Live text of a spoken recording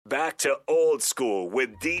back to Old School with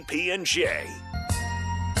DP and J.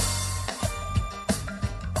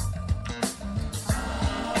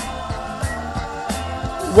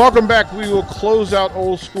 Welcome back. We will close out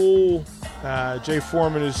Old School. Jay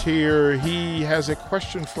Foreman is here. He has a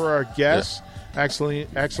question for our guest,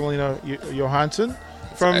 Axelina Johansson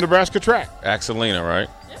from Nebraska Track. Axelina, right?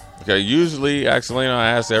 Yeah. Okay, usually, Axelina, I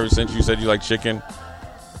ask ever since you said you like chicken,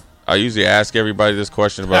 I usually ask everybody this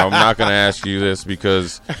question, but I'm not going to ask you this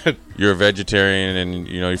because you're a vegetarian and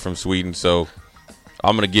you're from Sweden, so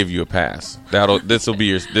I'm going to give you a pass. This will be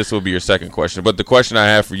your second question. But the question I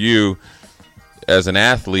have for you, as an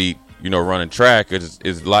athlete, running track is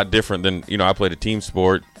a lot different than I played a team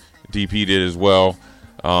sport. DP did as well.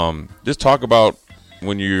 Just talk about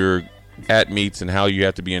when you're at meets and how you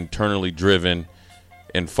have to be internally driven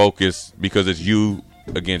and focused because it's you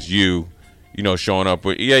against you. Showing up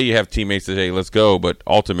with, you have teammates that, hey, let's go, but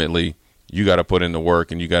ultimately you got to put in the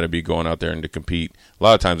work and you got to be going out there and to compete a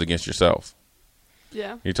lot of times against yourself. Yeah.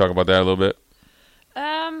 Can you talk about that a little bit?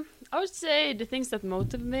 I would say the things that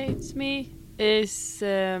motivates me is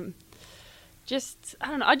just, I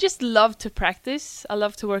don't know, I just love to practice. I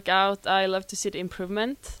love to work out. I love to see the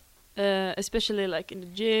improvement, especially like in the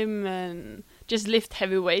gym and just lift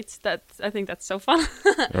heavy weights. I think that's so fun.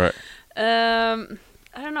 Right. I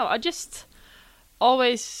don't know. I just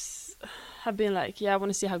always have been like, I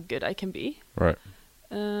want to see how good I can be. Right.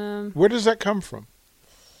 Where does that come from?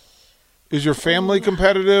 Is your family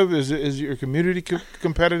competitive? Is your community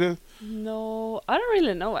competitive? No, I don't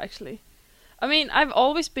really know, actually. I mean, I've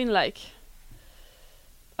always been like,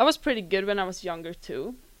 I was pretty good when I was younger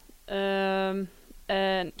too. And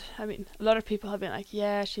I mean, a lot of people have been like,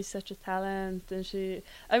 yeah, she's such a talent. And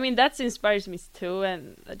that inspires me too.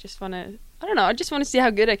 And I just want to, I don't know, I just want to see how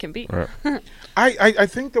good I can be. Right. I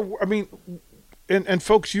think and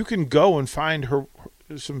folks, you can go and find her,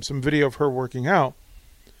 some video of her working out.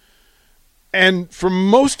 And for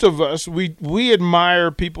most of us, we admire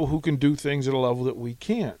people who can do things at a level that we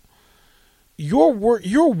can't. Your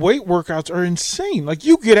weight workouts are insane. Like,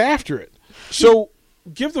 you get after it. So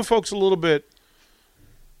give the folks a little bit.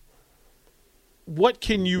 What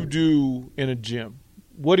can you do in a gym?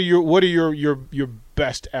 What are your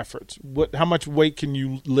best efforts? How much weight can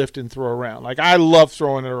you lift and throw around? Like, I love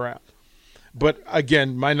throwing it around. But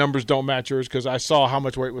again, my numbers don't match yours because I saw how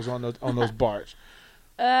much weight was on those bars.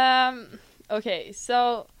 Okay,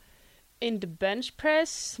 so in the bench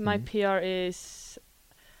press, my PR is,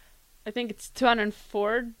 I think it's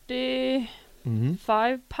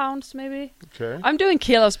 245 pounds maybe. Okay. I'm doing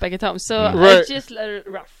kilos back at home, so Right. it's just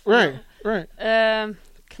rough. Right.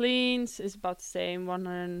 Cleans is about the same,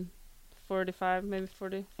 145, maybe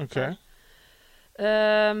 40. Okay.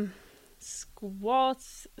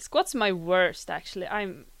 Squats my worst, actually.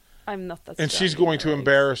 I'm not that. And strong she's in going my to legs.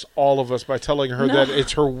 embarrass all of us by telling her that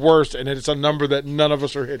it's her worst and it's a number that none of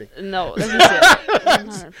us are hitting. No, let me see.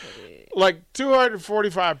 140. Like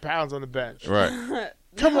 245 pounds on the bench. Right.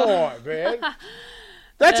 Come on, man.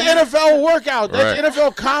 That's NFL workout. That's Right.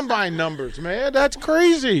 NFL combine numbers, man. That's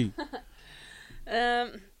crazy. No,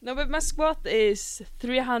 but my squat is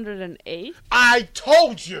 308. I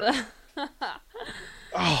told you.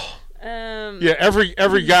 Yeah,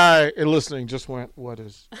 every guy listening just went, what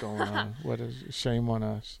is going on? What is shame on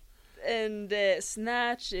us? And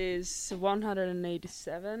snatch is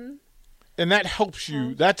 187. And that helps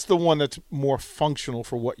you. That's the one that's more functional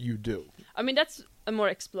for what you do. I mean, that's a more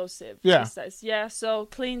explosive Yeah. exercise. Yeah, so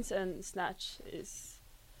cleans and snatch is,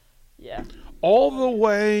 All the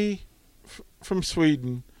way from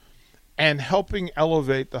Sweden and helping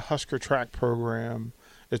elevate the Husker Track program.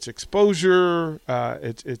 Its exposure,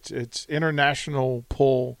 its international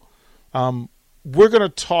pull. We're going to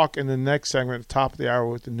talk in the next segment at the top of the hour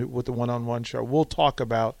with the one-on-one show. We'll talk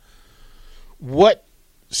about what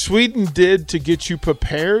Sweden did to get you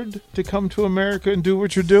prepared to come to America and do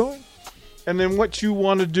what you're doing, and then what you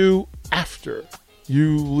want to do after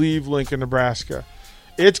you leave Lincoln, Nebraska.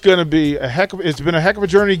 It's going to be it's been a heck of a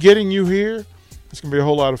journey getting you here. It's going to be a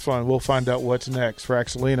whole lot of fun. We'll find out what's next for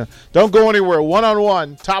Axelina. Don't go anywhere.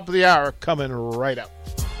 One-on-one, top of the hour, coming right up.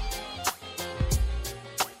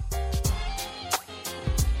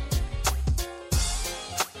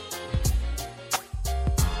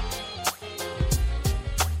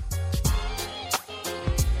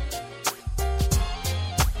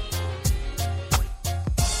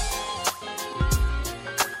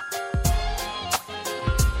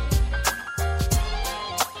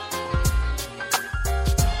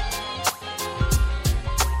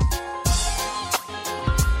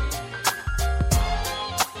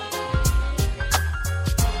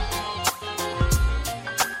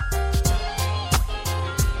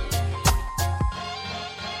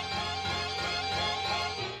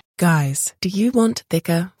 Guys, do you want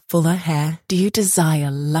thicker, fuller hair? Do you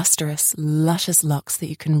desire lustrous, luscious locks that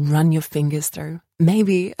you can run your fingers through?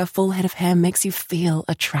 Maybe a full head of hair makes you feel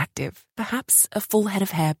attractive. Perhaps a full head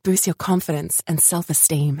of hair boosts your confidence and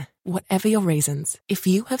self-esteem. Whatever your reasons, if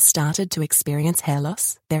you have started to experience hair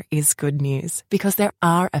loss, there is good news because there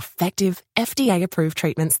are effective, FDA-approved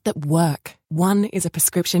treatments that work. One is a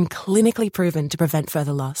prescription clinically proven to prevent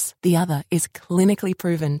further loss. The other is clinically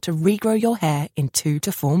proven to regrow your hair in 2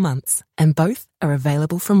 to 4 months. And both are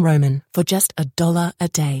available from Roman for just $1 a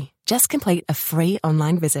day. Just complete a free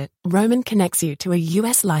online visit. Roman connects you to a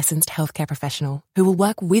US licensed healthcare professional who will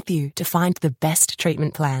work with you to find the best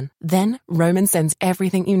treatment plan. Then Roman sends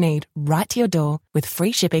everything you need right to your door with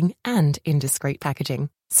free shipping and indiscreet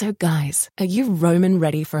packaging. So guys, are you Roman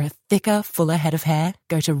ready for a thicker, fuller head of hair?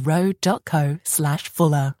 Go to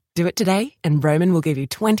ro.co/fuller. Do it today and Roman will give you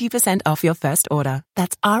 20% off your first order.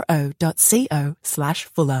 That's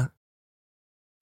ro.co/fuller.